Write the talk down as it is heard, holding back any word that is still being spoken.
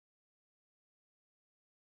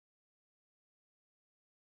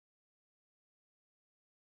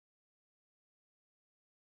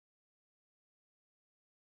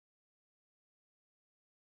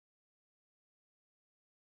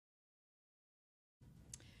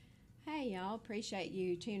Hey, y'all. Appreciate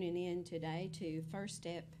you tuning in today to First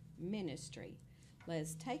Step Ministry.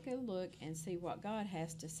 Let's take a look and see what God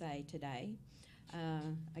has to say today.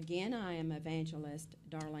 Again, I am Evangelist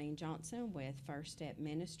Darlene Johnson with First Step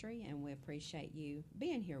Ministry, and we appreciate you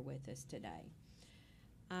being here with us today.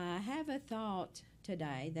 I have a thought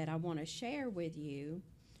today that I want to share with you.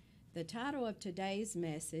 The title of today's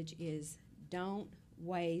message is Don't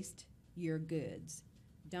Waste Your Goods.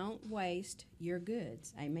 Don't waste your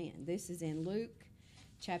goods. Amen. This is in Luke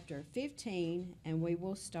chapter 15, and we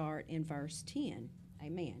will start in verse 10.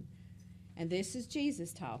 Amen. And this is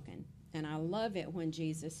Jesus talking, and I love it when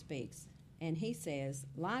Jesus speaks. And he says,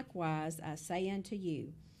 "Likewise I say unto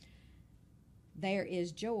you, there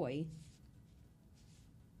is joy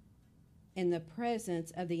in the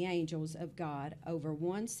presence of the angels of God over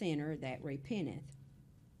one sinner that repenteth."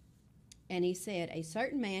 And he said, "A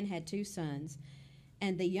certain man had 2 sons,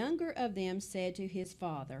 and the younger of them said to his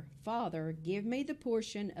father, Father, give me the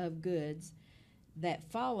portion of goods that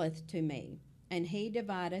falleth to me. And he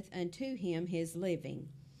divideth unto him his living.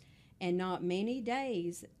 And not many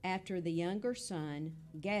days after the younger son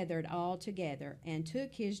gathered all together, and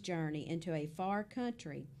took his journey into a far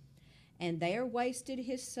country, and there wasted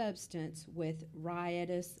his substance with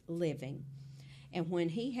riotous living. And when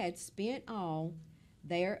he had spent all,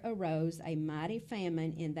 there arose a mighty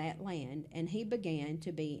famine in that land, and he began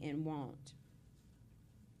to be in want."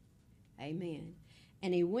 Amen.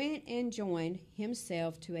 "And he went and joined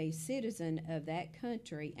himself to a citizen of that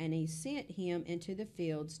country, and he sent him into the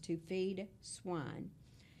fields to feed swine.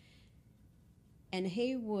 And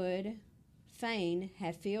he would fain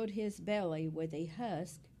have filled his belly with the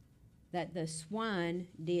husk that the swine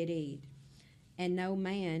did eat, and no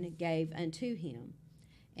man gave unto him.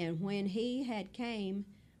 And when he had came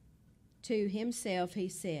to himself, he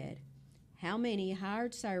said, How many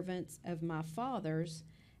hired servants of my father's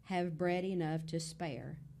have bread enough to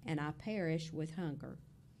spare, and I perish with hunger?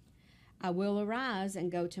 I will arise and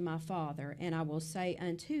go to my father, and I will say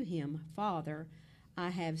unto him, Father,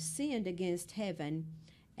 I have sinned against heaven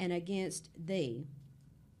and against thee,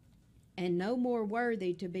 and no more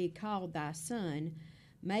worthy to be called thy son.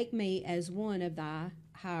 Make me as one of thy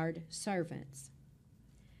hired servants.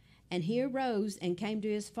 And he arose and came to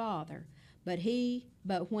his father. But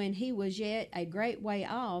when he was yet a great way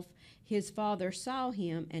off, his father saw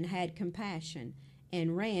him and had compassion,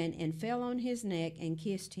 and ran and fell on his neck and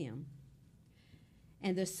kissed him.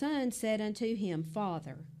 And the son said unto him,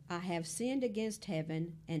 Father, I have sinned against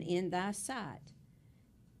heaven and in thy sight,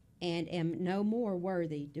 and am no more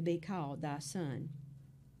worthy to be called thy son.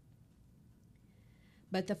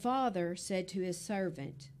 But the father said to his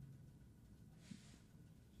servant,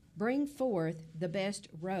 Bring forth the best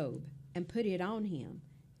robe, and put it on him,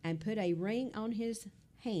 and put a ring on his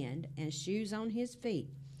hand, and shoes on his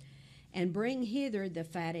feet, and bring hither the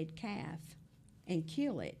fatted calf, and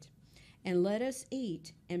kill it, and let us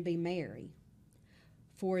eat and be merry.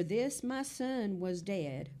 For this my son was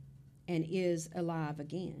dead, and is alive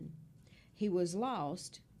again. He was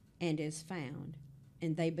lost, and is found.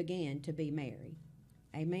 And they began to be merry."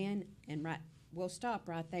 Amen. And we'll stop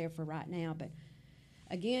right there for right now, but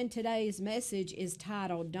again, today's message is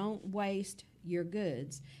titled, Don't Waste Your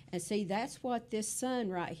Goods. And see, that's what this son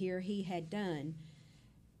right here, he had done.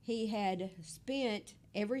 He had spent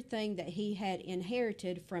everything that he had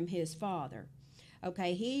inherited from his father.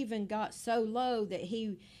 Okay, he even got so low that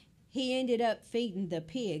he ended up feeding the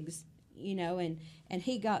pigs, and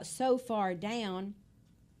he got so far down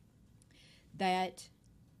that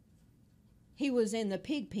he was in the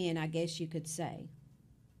pig pen, I guess you could say.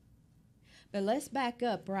 But let's back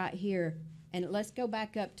up right here, and let's go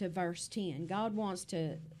back up to verse 10. God wants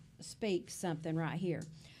to speak something right here.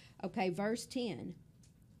 Okay, verse 10.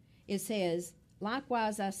 It says,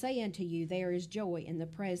 Likewise I say unto you, there is joy in the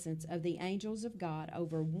presence of the angels of God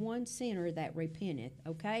over one sinner that repenteth.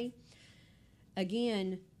 Okay?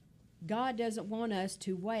 Again, God doesn't want us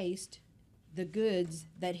to waste the goods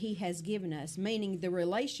that he has given us, meaning the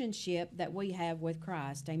relationship that we have with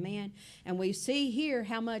Christ. Amen. And we see here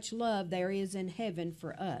how much love there is in heaven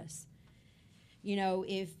for us.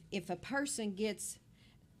 If a person gets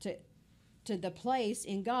to the place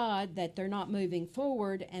in God that they're not moving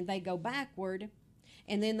forward and they go backward,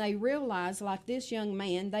 and then they realize, like this young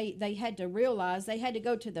man, they had to realize they had to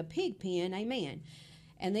go to the pig pen. Amen.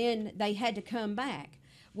 And then they had to come back.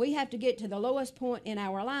 We have to get to the lowest point in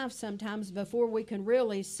our life sometimes before we can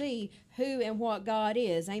really see who and what God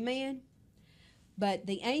is. Amen? But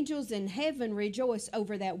the angels in heaven rejoice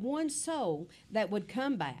over that one soul that would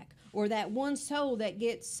come back, or that one soul that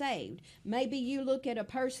gets saved. Maybe you look at a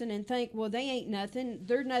person and think, well, they ain't nothing.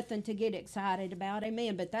 They're nothing to get excited about.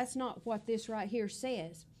 Amen. But that's not what this right here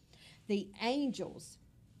says. The angels.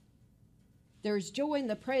 There's joy in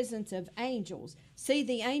the presence of angels. See,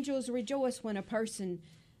 the angels rejoice when a person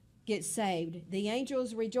gets saved. The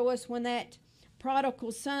angels rejoice when that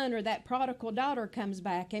prodigal son or that prodigal daughter comes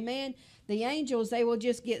back. Amen. The angels, they will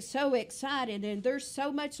just get so excited, and there's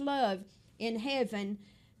so much love in heaven.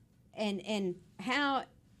 And how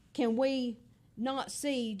can we not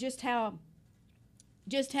see just how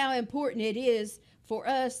important it is for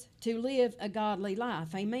us to live a godly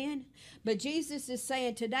life? Amen. But Jesus is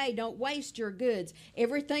saying today, don't waste your goods.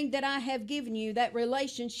 Everything that I have given you, that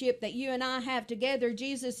relationship that you and I have together,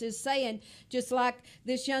 Jesus is saying, just like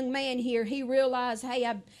this young man here, he realized, hey,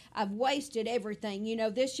 I've wasted everything. You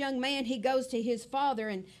know, this young man, he goes to his father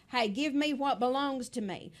and, hey, give me what belongs to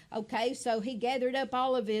me. Okay, so he gathered up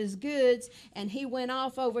all of his goods and he went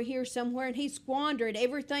off over here somewhere and he squandered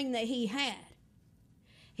everything that he had.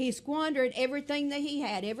 He squandered everything that he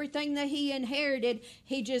had. Everything that he inherited,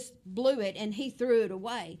 he just blew it and he threw it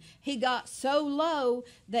away. He got so low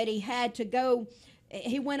that he had to go.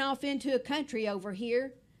 He went off into a country over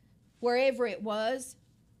here, wherever it was.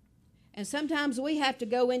 And sometimes we have to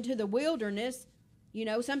go into the wilderness. You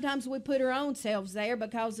know, sometimes we put our own selves there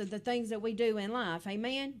because of the things that we do in life.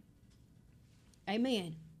 Amen?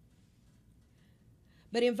 Amen.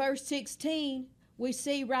 But in verse 16, we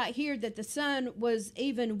see right here that the son was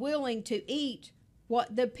even willing to eat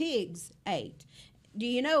what the pigs ate. Do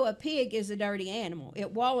you know a pig is a dirty animal?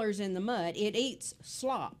 It wallers in the mud. It eats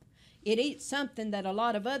slop. It eats something that a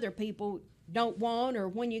lot of other people don't want, or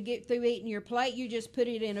when you get through eating your plate, you just put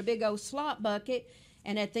it in a big old slop bucket,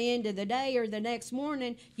 and at the end of the day or the next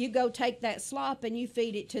morning, you go take that slop and you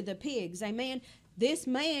feed it to the pigs. Amen? This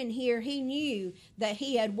man here, he knew that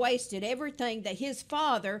he had wasted everything that his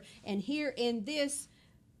father, and here in this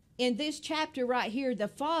chapter right here, the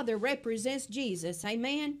father represents Jesus.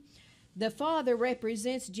 Amen? The father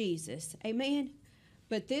represents Jesus. Amen?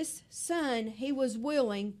 But this son, he was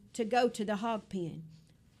willing to go to the hog pen.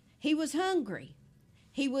 He was hungry.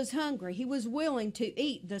 He was hungry. He was willing to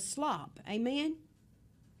eat the slop. Amen?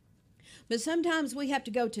 But sometimes we have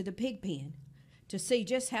to go to the pig pen to see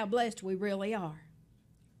just how blessed we really are.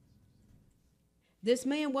 This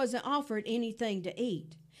man wasn't offered anything to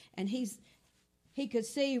eat. And he could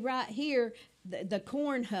see right here the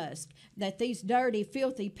corn husk that these dirty,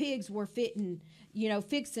 filthy pigs were fixing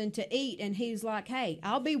to eat. And he's like, hey,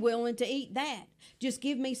 I'll be willing to eat that. Just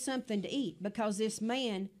give me something to eat. Because this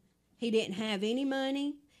man, he didn't have any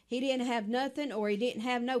money. He didn't have nothing, or he didn't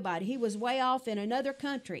have nobody. He was way off in another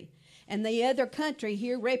country. And the other country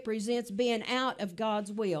here represents being out of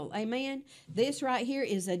God's will. Amen? This right here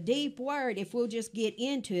is a deep word if we'll just get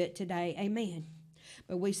into it today. Amen.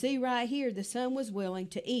 But we see right here the son was willing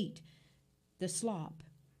to eat the slop.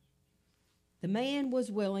 The man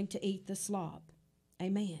was willing to eat the slop.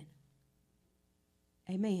 Amen.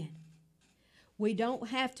 Amen. We don't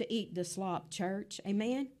have to eat the slop, church.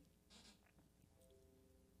 Amen.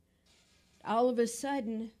 All of a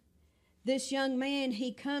sudden, this young man,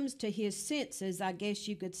 he comes to his senses, I guess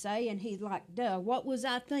you could say, and he's like, duh, what was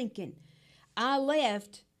I thinking? I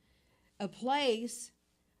left a place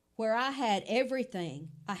where I had everything.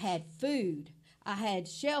 I had food, I had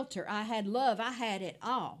shelter, I had love, I had it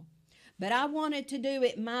all. But I wanted to do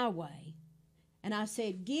it my way. And I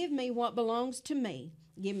said, give me what belongs to me.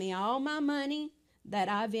 Give me all my money that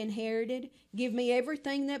I've inherited. Give me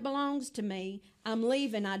everything that belongs to me. I'm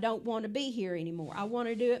leaving. I don't want to be here anymore. I want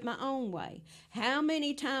to do it my own way. How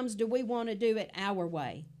many times do we want to do it our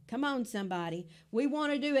way? Come on, somebody. We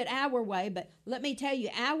want to do it our way, but let me tell you,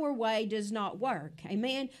 our way does not work.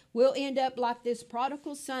 Amen? We'll end up like this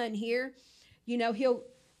prodigal son here. You know,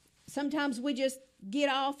 sometimes we just get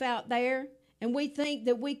off out there and we think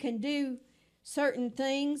that we can do certain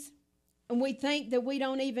things, and we think that we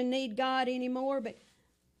don't even need God anymore. But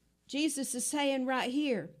Jesus is saying right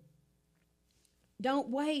here, don't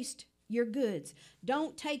waste your goods.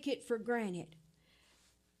 Don't take it for granted.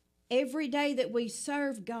 Every day that we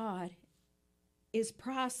serve God is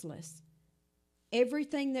priceless.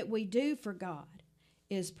 Everything that we do for God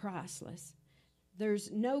is priceless.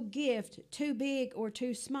 There's no gift too big or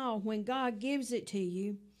too small. When God gives it to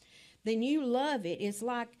you, then you love it. It's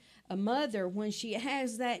like a mother, when she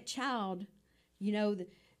has that child, you know,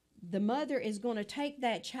 the mother is going to take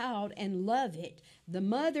that child and love it. The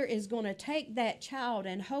mother is going to take that child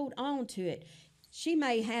and hold on to it. She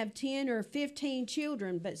may have 10 or 15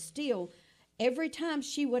 children, but still, every time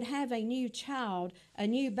she would have a new child, a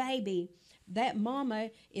new baby, that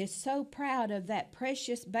mama is so proud of that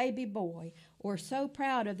precious baby boy or so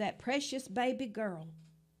proud of that precious baby girl.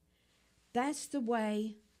 That's the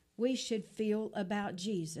way we should feel about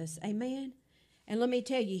Jesus. Amen? And let me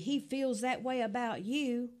tell you, he feels that way about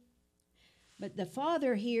you. But the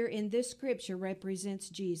Father here in this scripture represents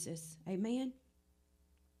Jesus. Amen?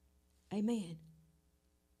 Amen.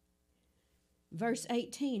 Verse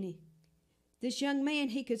 18, this young man,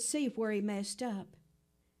 he could see where he messed up.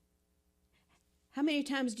 How many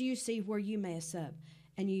times do you see where you mess up?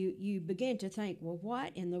 And you begin to think, well,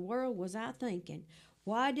 what in the world was I thinking?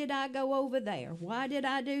 Why did I go over there? Why did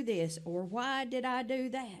I do this? Or why did I do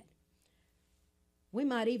that? We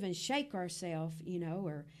might even shake ourselves,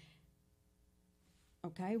 or,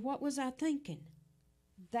 okay, what was I thinking?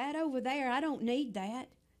 That over there, I don't need that.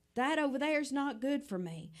 That over there is not good for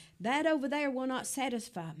me. That over there will not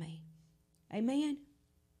satisfy me. Amen?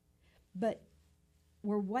 But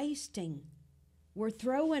we're wasting. We're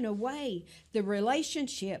throwing away the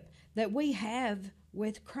relationship that we have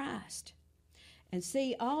with Christ. And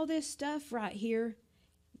see, all this stuff right here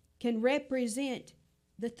can represent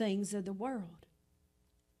the things of the world.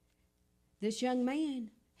 This young man,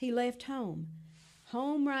 he left home.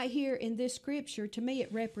 Home right here in this scripture, to me,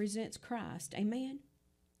 it represents Christ. Amen?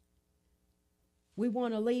 We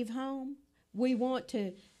want to leave home. We want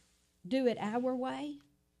to do it our way.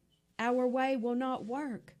 Our way will not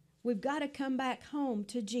work. We've got to come back home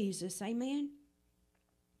to Jesus. Amen?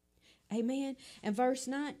 Amen. And verse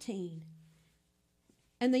 19.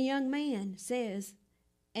 And the young man says,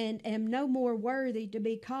 and am no more worthy to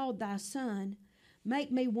be called thy son.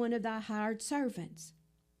 Make me one of thy hired servants.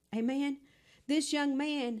 Amen. This young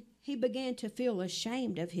man, he began to feel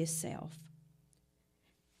ashamed of himself.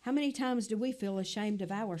 How many times do we feel ashamed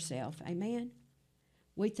of ourselves? Amen.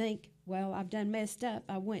 We think, well, I've done messed up.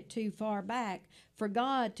 I went too far back for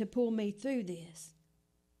God to pull me through this.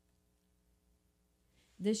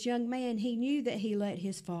 This young man, he knew that he let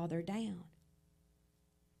his father down.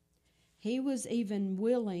 He was even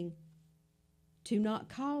willing to not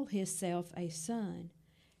call himself a son.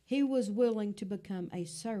 He was willing to become a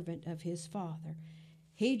servant of his father.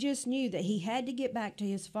 He just knew that he had to get back to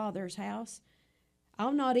his father's house.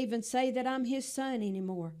 I'll not even say that I'm his son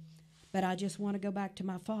anymore, but I just want to go back to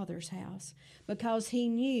my father's house, because he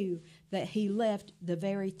knew that he left the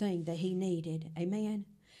very thing that he needed. Amen?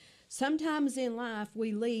 Sometimes in life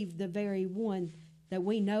we leave the very one that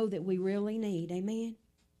we know that we really need. Amen?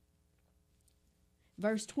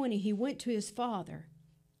 Verse 20, he went to his father.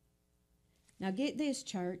 Now get this,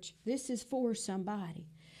 church. This is for somebody.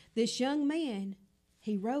 This young man,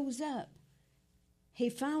 he rose up. He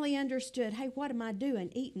finally understood, hey, what am I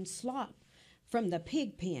doing? Eating slop from the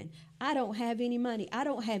pig pen. I don't have any money. I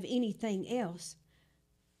don't have anything else.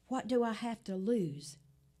 What do I have to lose?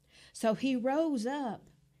 So he rose up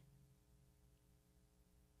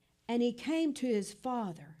and he came to his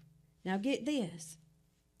father. Now get this.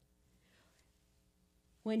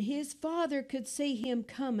 When his father could see him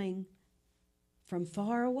coming from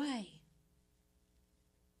far away,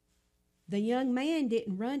 the young man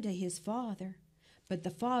didn't run to his father, but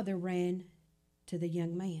the father ran to the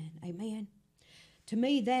young man. Amen. To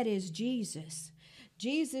me, that is Jesus.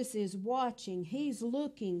 Jesus is watching. He's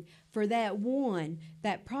looking for that one,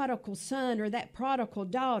 that prodigal son or that prodigal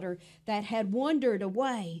daughter that had wandered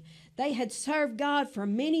away. They had served God for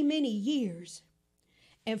many, many years.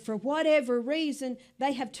 And for whatever reason,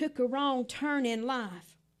 they have took a wrong turn in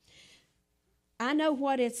life. I know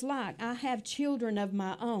what it's like. I have children of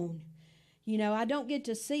my own. I don't get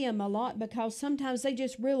to see them a lot because sometimes they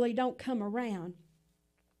just really don't come around.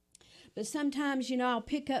 But sometimes, I'll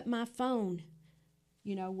pick up my phone.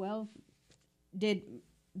 Well, did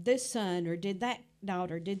this son or did that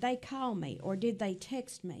daughter, did they call me or did they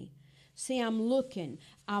text me? See, I'm looking,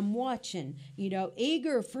 I'm watching,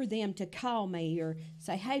 eager for them to call me or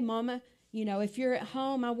say, hey, Mama, if you're at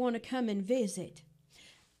home, I want to come and visit.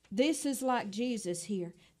 This is like Jesus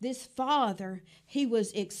here. This father, he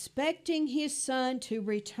was expecting his son to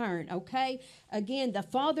return, okay? Again, the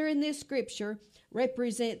father in this scripture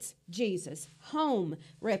represents Jesus. Home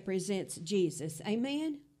represents Jesus.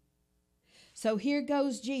 Amen? So here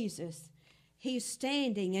goes Jesus. He's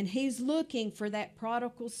standing and he's looking for that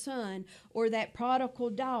prodigal son or that prodigal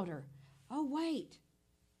daughter. Oh, wait.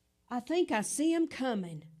 I think I see him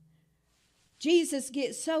coming. Jesus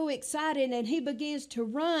gets so excited and he begins to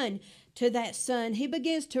run to that son. He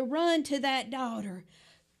begins to run to that daughter.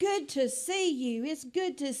 Good to see you. It's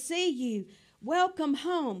good to see you. Welcome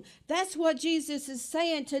home. That's what Jesus is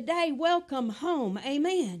saying today. Welcome home.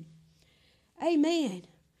 Amen. Amen.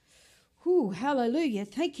 Whew, hallelujah.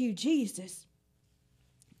 Thank you, Jesus.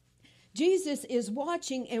 Jesus is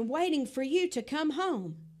watching and waiting for you to come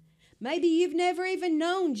home. Maybe you've never even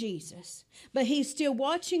known Jesus, but He's still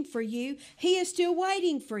watching for you. He is still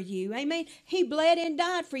waiting for you. Amen. He bled and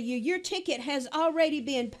died for you. Your ticket has already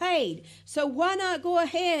been paid. So why not go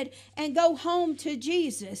ahead and go home to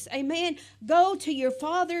Jesus? Amen. Go to your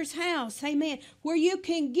Father's house. Amen. Where you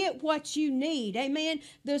can get what you need. Amen.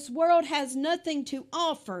 This world has nothing to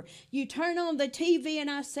offer. You turn on the TV, and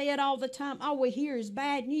I say it all the time, all we hear is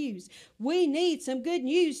bad news. We need some good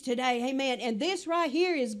news today. Amen. And this right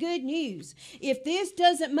here is good news. If this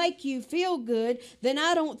doesn't make you feel good, then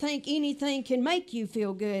I don't think anything can make you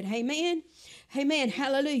feel good. Amen. Amen.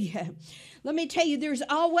 Hallelujah. Let me tell you, there's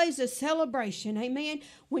always a celebration. Amen.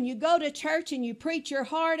 When you go to church and you preach your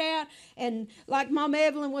heart out, and like Mama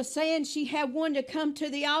Evelyn was saying, she had one to come to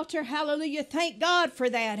the altar. Hallelujah. Thank God for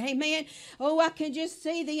that. Amen. Oh, I can just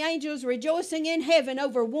see the angels rejoicing in heaven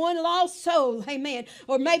over one lost soul. Amen.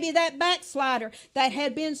 Or maybe that backslider that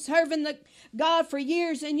had been serving God for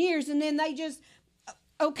years and years, and then they just,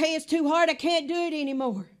 okay, it's too hard. I can't do it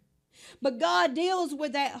anymore. But God deals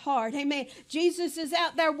with that heart. Amen. Jesus is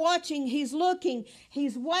out there watching. He's looking.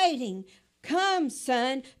 He's waiting. Come,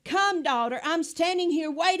 son. Come, daughter. I'm standing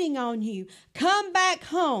here waiting on you. Come back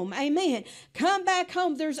home. Amen. Come back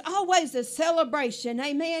home. There's always a celebration.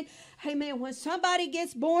 Amen. Amen. When somebody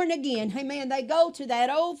gets born again, amen, they go to that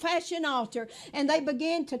old-fashioned altar and they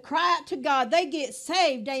begin to cry out to God. They get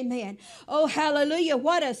saved. Amen. Oh, hallelujah.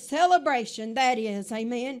 What a celebration that is.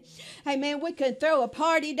 Amen. Amen. We could throw a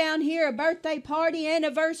party down here, a birthday party,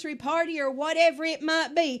 anniversary party, or whatever it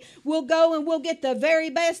might be. We'll go and we'll get the very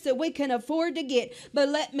best that we can afford to get. But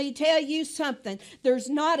let me tell you something. There's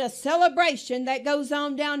not a celebration that goes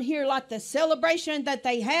on down here like the celebration that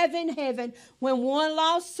they have in heaven when one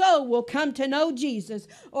lost soul will come to know Jesus,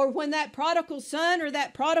 or when that prodigal son or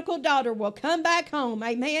that prodigal daughter will come back home.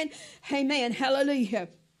 Amen. Amen. Hallelujah.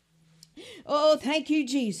 Oh, thank you,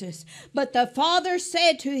 Jesus. But the father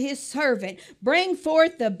said to his servant, bring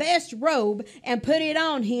forth the best robe and put it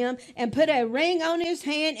on him, and put a ring on his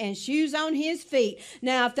hand and shoes on his feet.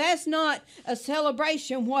 Now, if that's not a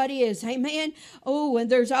celebration, what is? Amen. Oh, and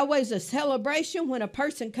there's always a celebration when a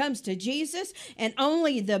person comes to Jesus, and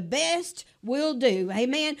only the best will do.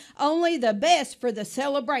 Amen. Only the best for the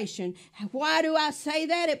celebration. Why do I say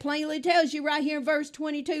that? It plainly tells you right here in verse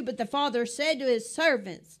 22, but the father said to his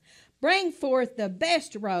servants, bring forth the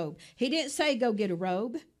best robe. He didn't say go get a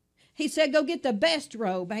robe. He said go get the best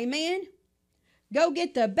robe. Amen. Go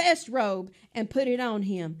get the best robe and put it on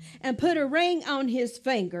him. And put a ring on his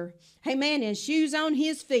finger. Amen. And shoes on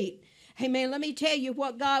his feet. Amen. Let me tell you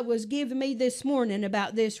what God was giving me this morning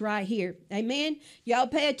about this right here. Amen. Y'all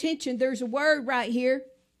pay attention. There's a word right here.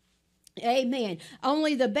 Amen.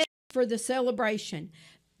 Only the best for the celebration.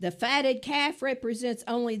 The fatted calf represents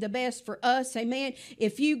only the best for us. Amen.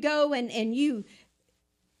 If you go and you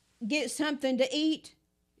get something to eat,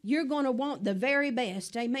 you're going to want the very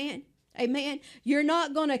best. Amen. Amen. You're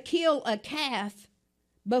not going to kill a calf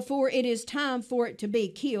before it is time for it to be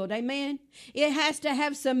killed. Amen. It has to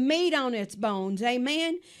have some meat on its bones.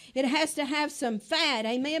 Amen. It has to have some fat.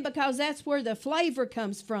 Amen. Because that's where the flavor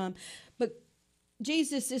comes from. But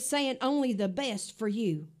Jesus is saying only the best for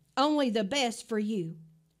you. Only the best for you.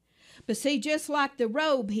 But see, just like the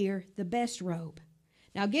robe here, the best robe.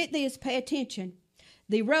 Now get this, pay attention.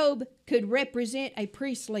 The robe could represent a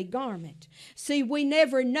priestly garment. See, we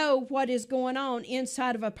never know what is going on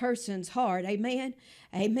inside of a person's heart. Amen?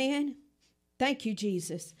 Amen? Thank you,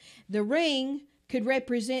 Jesus. The ring could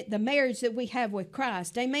represent the marriage that we have with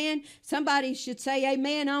Christ. Amen? Somebody should say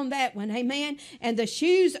amen on that one. Amen? And the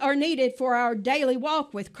shoes are needed for our daily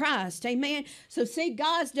walk with Christ. Amen? So see,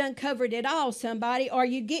 God's done covered it all, somebody. Are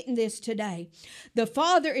you getting this today? The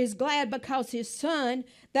Father is glad because his son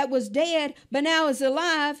that was dead but now is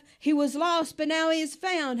alive. He was lost but now he is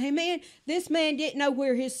found. Amen? This man didn't know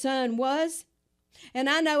where his son was. And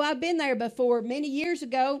I know I've been there before. Many years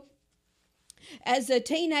ago, as a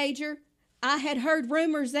teenager, I had heard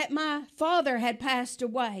rumors that my father had passed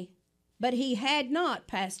away, but he had not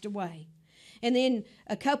passed away. And then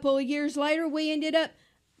a couple of years later, we ended up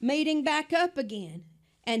meeting back up again.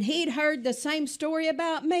 And he'd heard the same story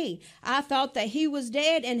about me. I thought that he was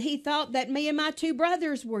dead, and he thought that me and my two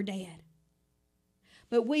brothers were dead.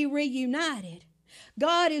 But we reunited.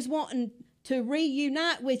 God is wanting to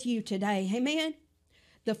reunite with you today. Amen?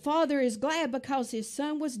 The Father is glad because his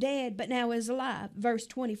son was dead, but now is alive. Verse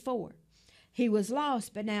 24. He was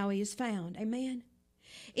lost, but now he is found. Amen.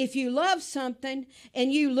 If you love something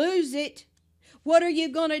and you lose it, what are you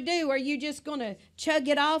going to do? Are you just going to chug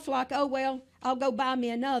it off like, oh, well, I'll go buy me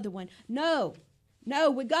another one? No,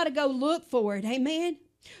 we got to go look for it. Amen.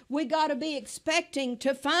 We got to be expecting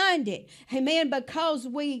to find it. Amen. Because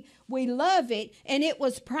we love it and it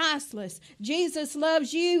was priceless. Jesus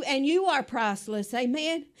loves you and you are priceless.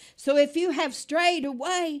 Amen. So if you have strayed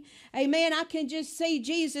away, amen, I can just see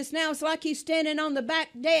Jesus now. It's like he's standing on the back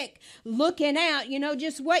deck looking out,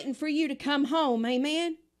 just waiting for you to come home.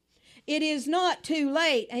 Amen. It is not too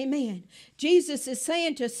late. Amen. Jesus is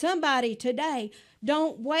saying to somebody today,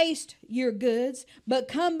 don't waste your goods, but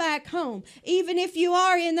come back home. Even if you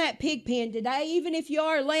are in that pig pen today, even if you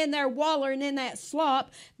are laying there wallowing in that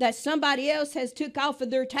slop that somebody else has took off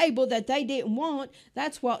of their table that they didn't want,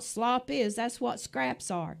 that's what slop is. That's what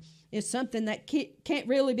scraps are. It's something that can't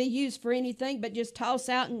really be used for anything but just toss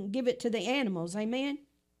out and give it to the animals. Amen?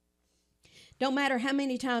 Don't matter how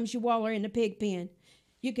many times you wallow in the pig pen.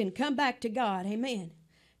 You can come back to God. Amen?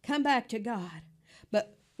 Come back to God.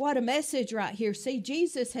 But what a message right here. See,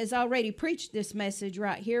 Jesus has already preached this message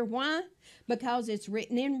right here. Why? Because it's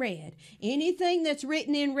written in red. Anything that's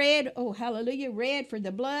written in red, oh, hallelujah, red for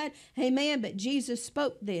the blood. Amen. But Jesus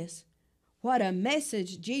spoke this. What a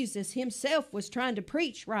message Jesus himself was trying to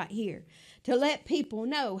preach right here. To let people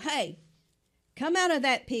know, hey, come out of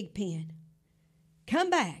that pig pen.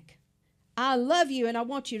 Come back. I love you and I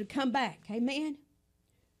want you to come back. Amen.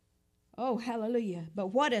 Oh, hallelujah. But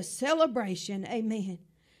what a celebration. Amen.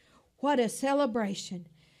 What a celebration.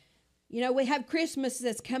 We have Christmas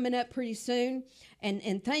that's coming up pretty soon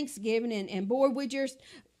and Thanksgiving and boy, we just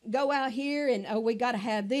go out here and we got to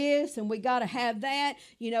have this and we got to have that.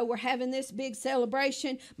 We're having this big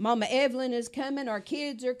celebration. Mama Evelyn is coming. Our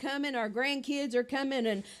kids are coming. Our grandkids are coming.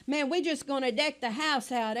 And man, we're just going to deck the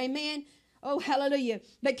house out. Amen. Oh, hallelujah.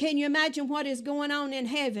 But can you imagine what is going on in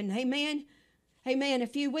heaven? Amen. Amen. A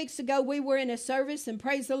few weeks ago, we were in a service, and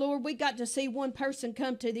praise the Lord, we got to see one person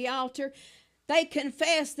come to the altar. They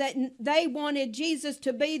confessed that they wanted Jesus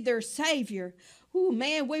to be their Savior. Oh,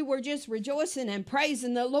 man, we were just rejoicing and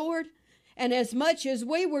praising the Lord. And as much as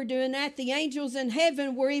we were doing that, the angels in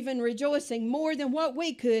heaven were even rejoicing more than what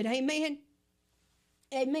we could. Amen.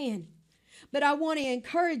 Amen. But I want to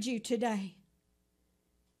encourage you today.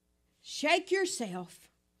 Shake yourself.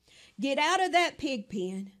 Get out of that pig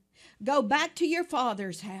pen. Go back to your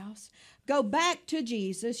Father's house. Go back to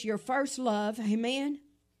Jesus, your first love. Amen.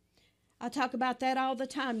 I talk about that all the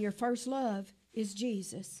time. Your first love is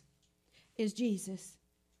Jesus. Is Jesus.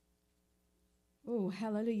 Oh,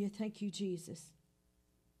 hallelujah. Thank you, Jesus.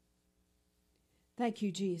 Thank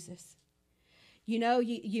you, Jesus.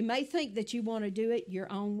 You may think that you want to do it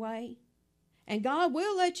your own way. And God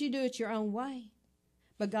will let you do it your own way.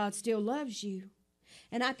 But God still loves you.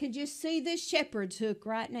 And I can just see this shepherd's hook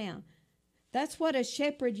right now. That's what a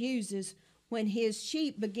shepherd uses when his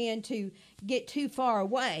sheep begin to get too far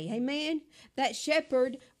away. Amen? That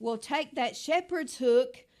shepherd will take that shepherd's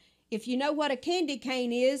hook. If you know what a candy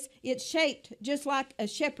cane is, it's shaped just like a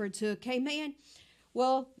shepherd's hook. Amen?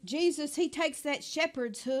 Well, Jesus, he takes that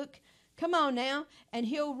shepherd's hook. Come on now. And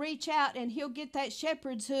he'll reach out and he'll get that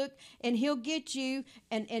shepherd's hook and he'll get you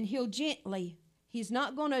and he'll gently. He's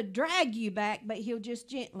not going to drag you back, but he'll just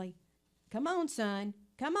gently. Come on, son.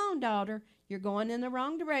 Come on, daughter. You're going in the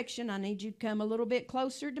wrong direction. I need you to come a little bit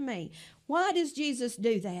closer to me. Why does Jesus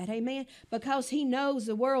do that? Amen. Because he knows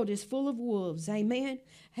the world is full of wolves. Amen.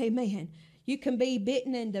 Amen. You can be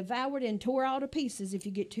bitten and devoured and tore all to pieces if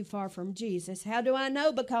you get too far from Jesus. How do I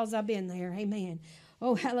know? Because I've been there. Amen.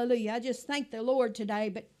 Oh, hallelujah. I just thank the Lord today.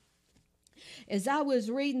 But as I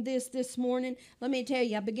was reading this morning, let me tell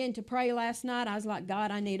you, I began to pray last night. I was like,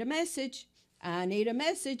 God, I need a message. I need a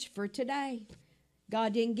message for today.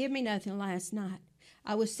 God didn't give me nothing last night.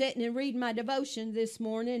 I was sitting and reading my devotion this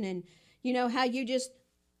morning, and you know how you just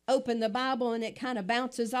open the Bible and it kind of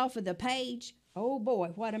bounces off of the page? Oh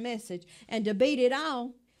boy, what a message. And to beat it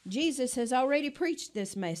all, Jesus has already preached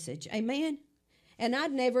this message. Amen? And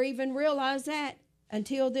I'd never even realized that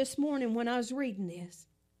until this morning when I was reading this.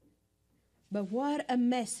 But what a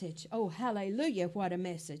message. Oh, hallelujah, what a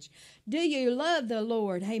message. Do you love the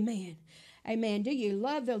Lord? Amen. Amen. Do you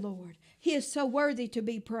love the Lord? He is so worthy to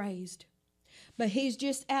be praised. But he's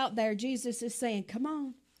just out there. Jesus is saying, come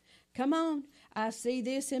on. Come on. I see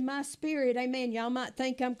this in my spirit. Amen. Y'all might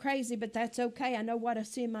think I'm crazy, but that's okay. I know what I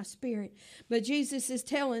see in my spirit. But Jesus is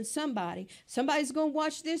telling somebody. Somebody's going to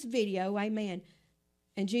watch this video. Amen.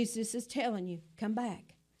 And Jesus is telling you, come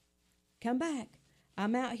back. Come back.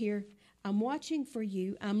 I'm out here. I'm watching for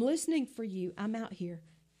you. I'm listening for you. I'm out here.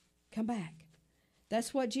 Come back.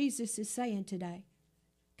 That's what Jesus is saying today.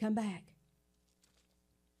 Come back.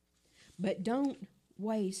 But don't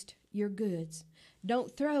waste your goods.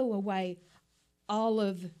 Don't throw away all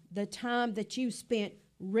of the time that you spent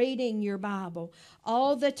reading your Bible,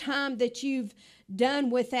 all the time that you've done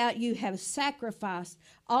without, you have sacrificed,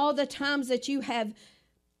 all the times that you have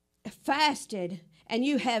fasted and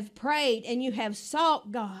you have prayed and you have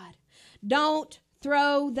sought God. Don't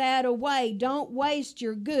throw that away. Don't waste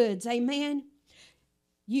your goods. Amen.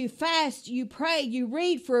 You fast, you pray, you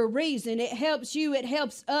read for a reason. It helps you, it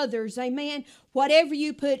helps others. Amen. Whatever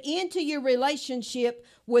you put into your relationship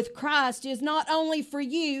with Christ is not only for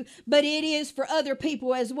you, but it is for other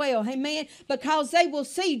people as well. Amen. Because they will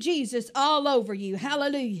see Jesus all over you.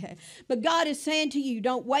 Hallelujah. But God is saying to you,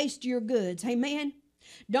 don't waste your goods. Amen.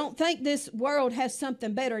 Don't think this world has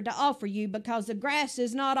something better to offer you, because the grass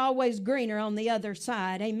is not always greener on the other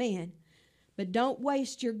side. Amen. But don't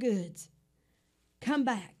waste your goods. Come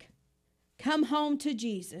back. Come home to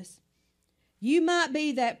Jesus. You might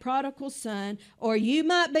be that prodigal son, or you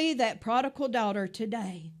might be that prodigal daughter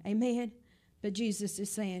today. Amen. But Jesus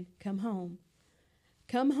is saying, come home.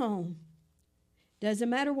 Come home. Doesn't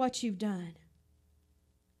matter what you've done.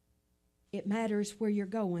 It matters where you're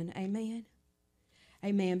going. Amen.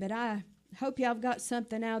 Amen. But I hope y'all have got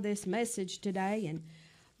something out of this message today. And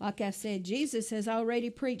like I said, Jesus has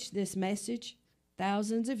already preached this message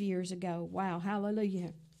thousands of years ago. Wow,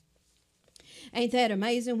 hallelujah. Ain't that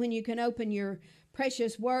amazing when you can open your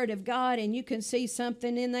precious Word of God and you can see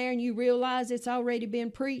something in there and you realize it's already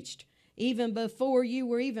been preached even before you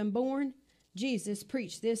were even born? Jesus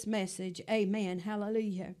preached this message. Amen,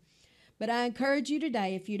 hallelujah. But I encourage you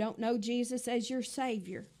today, if you don't know Jesus as your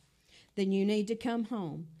Savior, then you need to come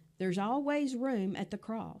home. There's always room at the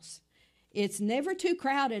cross. It's never too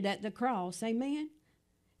crowded at the cross. Amen.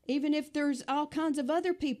 Even if there's all kinds of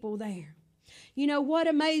other people there. You know what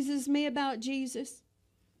amazes me about Jesus?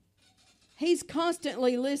 He's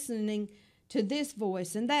constantly listening to this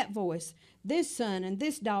voice and that voice, this son and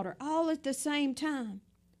this daughter, all at the same time.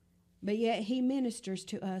 But yet he ministers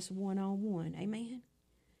to us one-on-one. Amen.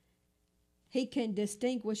 He can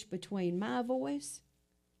distinguish between my voice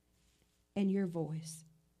and your voice.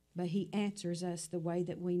 But he answers us the way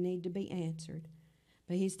that we need to be answered.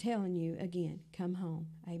 But he's telling you again, come home.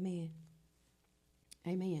 Amen.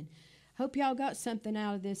 Amen. Hope y'all got something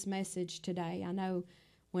out of this message today. I know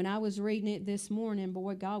when I was reading it this morning,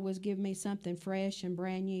 boy, God was giving me something fresh and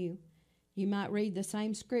brand new. You might read the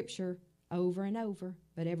same scripture over and over,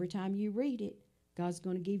 but every time you read it, God's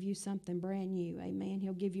going to give you something brand new. Amen.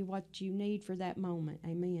 He'll give you what you need for that moment.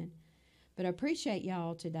 Amen. But I appreciate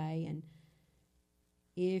y'all today. And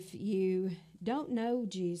if you don't know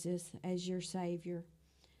Jesus as your Savior,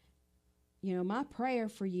 you know, my prayer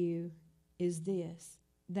for you is this,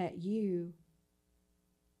 that you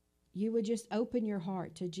would just open your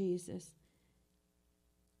heart to Jesus.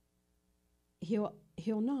 He'll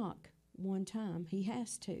knock one time. He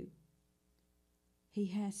has to. He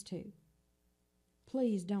has to.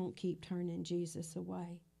 Please don't keep turning Jesus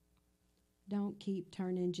away. Don't keep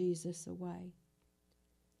turning Jesus away.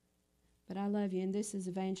 But I love you, and this is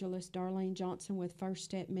Evangelist Darlene Johnson with First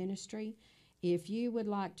Step Ministry. If you would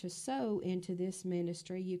like to sow into this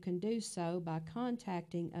ministry, you can do so by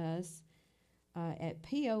contacting us at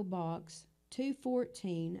P.O. Box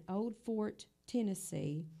 214, Old Fort,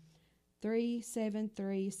 Tennessee,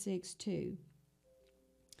 37362.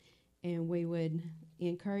 And we would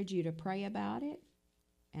encourage you to pray about it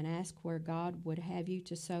and ask where God would have you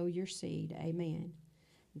to sow your seed. Amen.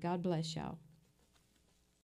 God bless y'all.